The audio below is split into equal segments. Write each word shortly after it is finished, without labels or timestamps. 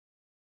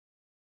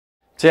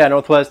So yeah,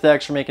 Northwest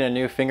X are making a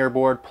new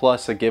fingerboard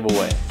plus a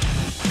giveaway.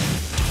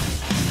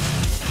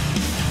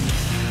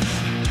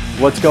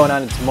 What's going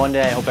on? It's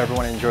Monday. I hope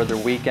everyone enjoyed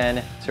their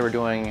weekend. So we're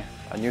doing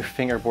a new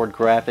fingerboard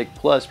graphic,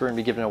 plus we're going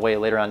to be giving it away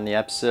later on in the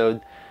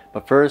episode.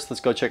 But first,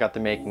 let's go check out the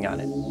making on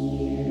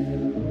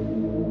it.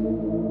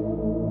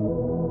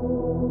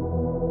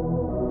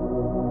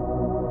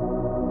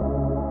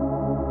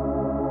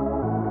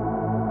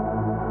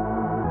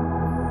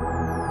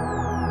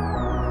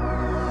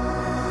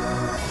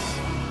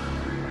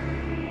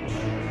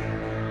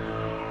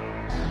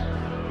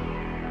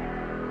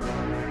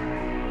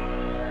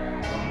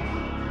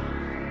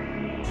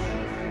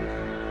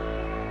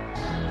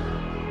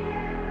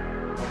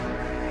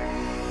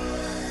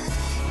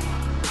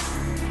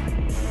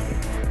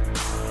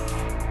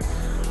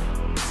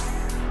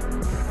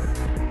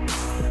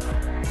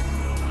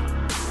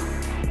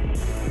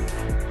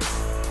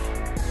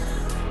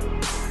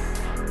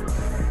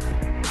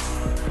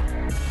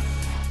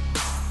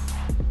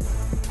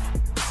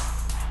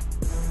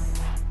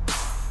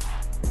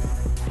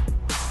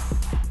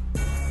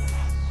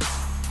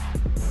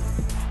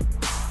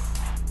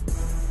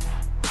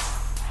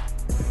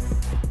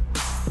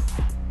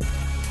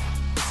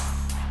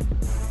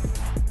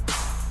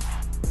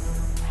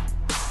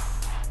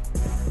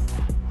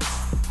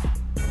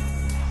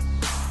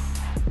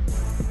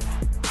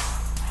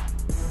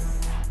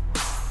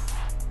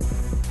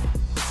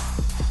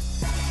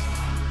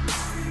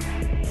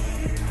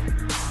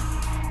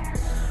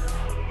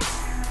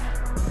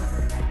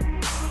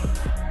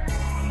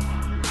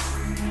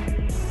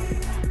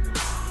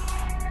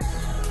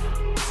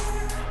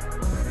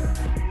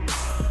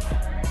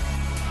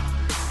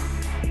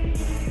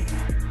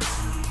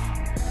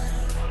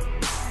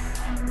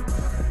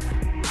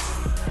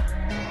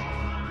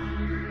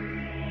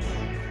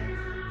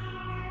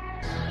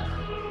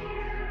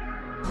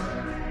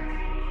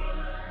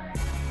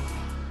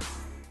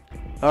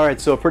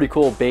 Alright, so a pretty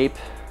cool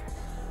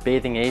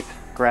Bathing Ape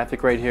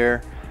graphic right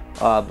here.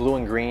 Blue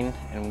and green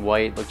and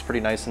white, looks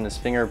pretty nice in this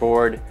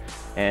fingerboard.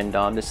 And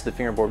this is the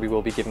fingerboard we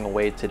will be giving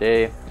away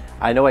today.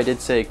 I know I did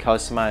say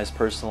customized,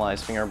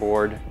 personalized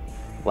fingerboard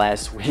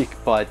last week,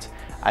 but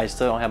I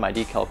still don't have my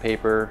decal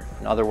paper.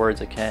 In other words,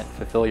 I can't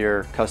fulfill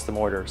your custom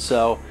order.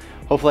 So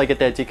hopefully I get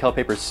that decal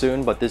paper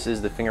soon, but this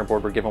is the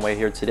fingerboard we're giving away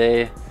here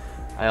today.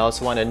 I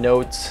also want to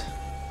note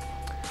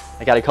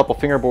I got a couple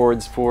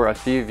fingerboards for a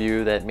few of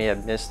you that may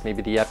have missed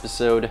maybe the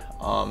episode.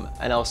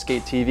 NL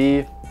Skate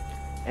TV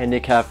and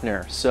Nick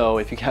Hefner. So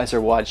if you guys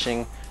are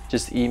watching,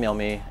 just email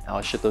me.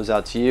 I'll ship those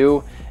out to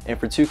you. And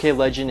for 2K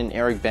Legend and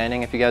Eric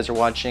Banning, if you guys are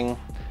watching,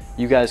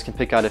 you guys can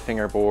pick out a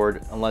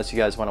fingerboard unless you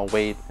guys want to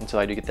wait until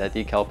I do get that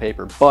decal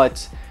paper.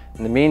 But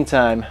in the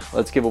meantime,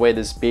 let's give away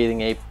this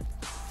Bathing Ape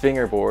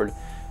fingerboard.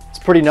 It's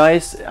pretty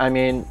nice. I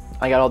mean,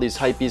 I got all these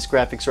hypebeast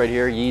graphics right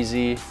here.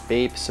 Yeezy,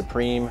 Bape,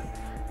 Supreme.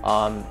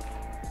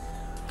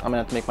 I'm gonna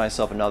have to make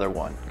myself another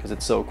one because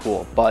it's so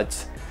cool.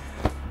 But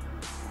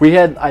we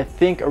had, I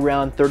think,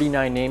 around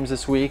 39 names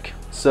this week,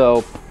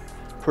 so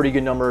pretty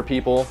good number of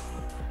people.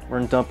 We're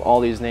gonna dump all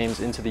these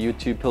names into the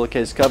YouTube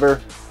pillowcase cover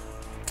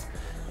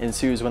and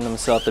see who's win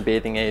themselves the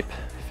Bathing Ape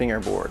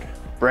fingerboard,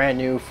 brand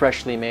new,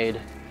 freshly made.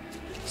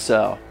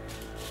 So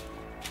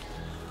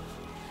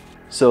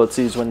let's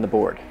see who's winning the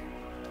board.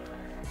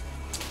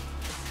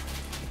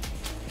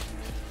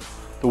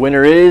 The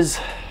winner is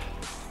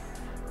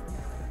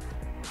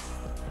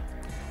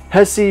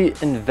Hesse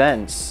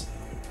Invents.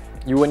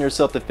 You win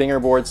yourself the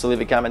fingerboard, so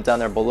leave a comment down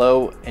there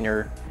below and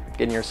you're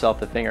getting yourself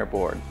the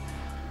fingerboard.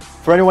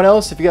 For anyone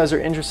else, if you guys are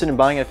interested in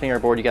buying a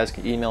fingerboard, you guys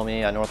can email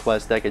me at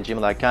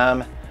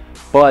northwestdeck@gmail.com.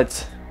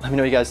 But let me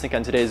know what you guys think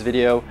on today's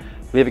video.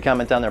 Leave a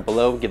comment down there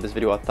below, give this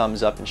video a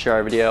thumbs up and share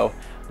our video.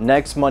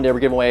 Next Monday,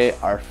 we're giving away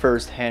our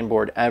first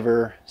handboard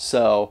ever.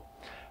 So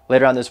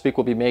later on this week,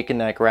 we'll be making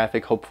that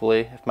graphic,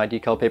 hopefully, if my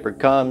decal paper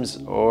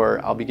comes, or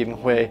I'll be giving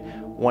away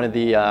one of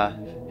the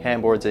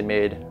handboards I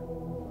made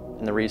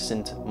in the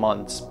recent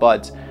months.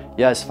 But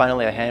yes,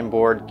 finally a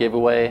handboard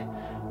giveaway.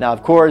 Now,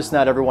 of course,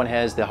 not everyone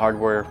has the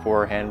hardware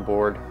for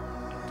handboard,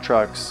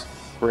 trucks,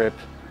 grip,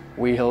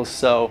 wheels.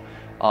 So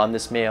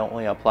this may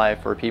only apply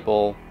for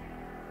people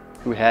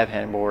who have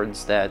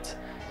handboards that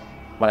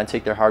want to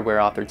take their hardware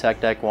off their Tech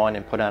Deck one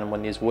and put on one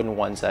of these wooden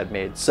ones I've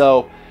made.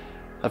 So,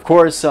 of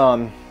course,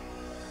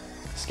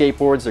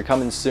 skateboards are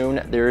coming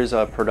soon. There is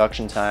a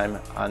production time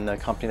on the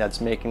company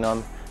that's making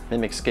them,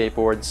 Mimic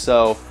Skateboards.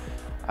 So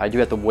I do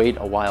have to wait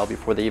a while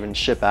before they even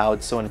ship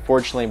out. So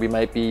unfortunately, we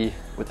might be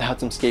without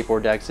some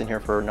skateboard decks in here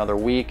for another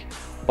week,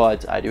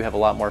 but I do have a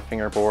lot more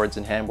fingerboards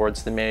and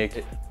handboards to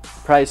make.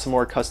 Probably some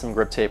more custom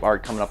grip tape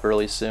art coming up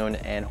really soon,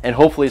 and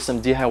hopefully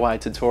some DIY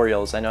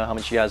tutorials. I know how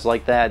much you guys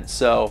like that.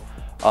 So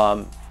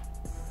I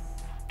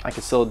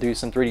could still do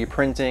some 3D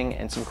printing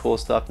and some cool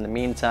stuff in the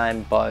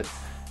meantime, but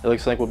it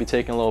looks like we'll be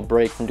taking a little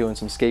break from doing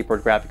some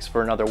skateboard graphics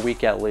for another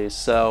week at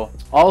least. So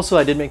also,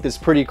 I did make this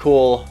pretty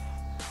cool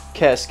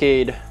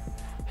Cascade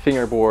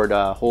fingerboard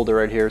holder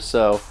right here.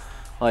 So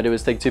all I did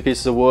was take 2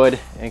 pieces of wood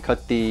and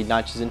cut the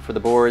notches in for the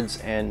boards,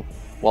 and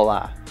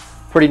voila,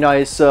 pretty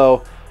nice.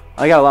 So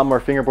I got a lot more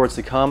fingerboards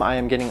to come. I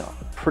am getting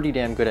pretty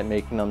damn good at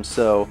making them.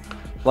 So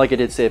like I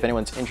did say, if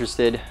anyone's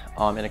interested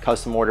in a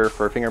custom order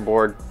for a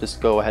fingerboard,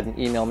 just go ahead and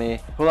email me.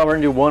 Hold on, we're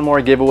gonna do one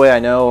more giveaway. I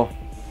know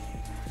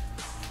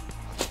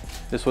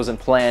this wasn't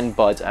planned,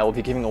 but I will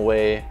be giving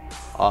away,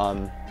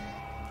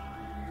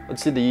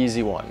 let's do the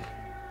easy one.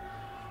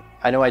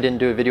 I know I didn't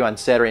do a video on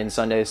Saturday and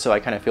Sunday, so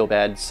I kind of feel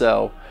bad.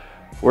 So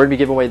we're gonna be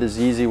giving away the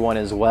easy one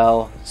as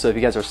well. So if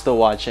you guys are still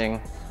watching,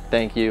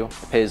 thank you,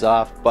 it pays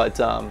off. But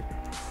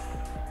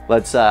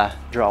let's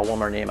draw one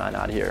more name on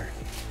out here.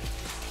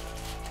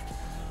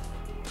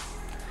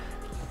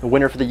 The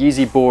winner for the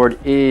Yeezy board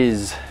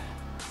is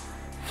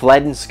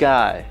Flattened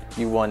Sky.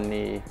 You won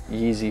the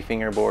Yeezy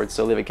fingerboard.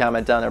 So leave a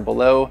comment down there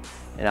below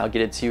and I'll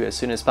get it to you as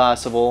soon as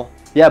possible.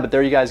 Yeah, but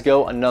there you guys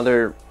go.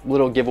 Another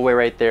little giveaway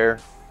right there.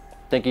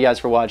 Thank you guys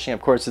for watching.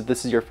 Of course, if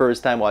this is your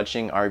first time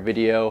watching our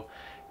video,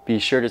 be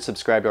sure to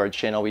subscribe to our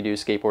channel. We do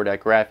skateboard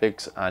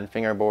graphics on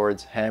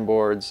fingerboards,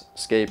 handboards,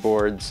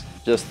 skateboards,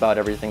 just about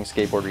everything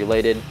skateboard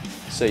related.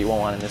 So you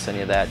won't want to miss any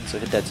of that. So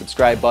hit that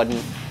subscribe button.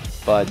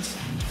 But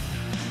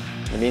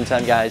in the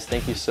meantime, guys,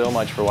 thank you so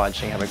much for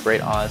watching. Have a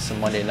great, awesome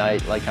Monday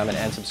night. Like, comment,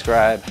 and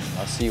subscribe.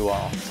 I'll see you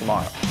all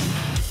tomorrow.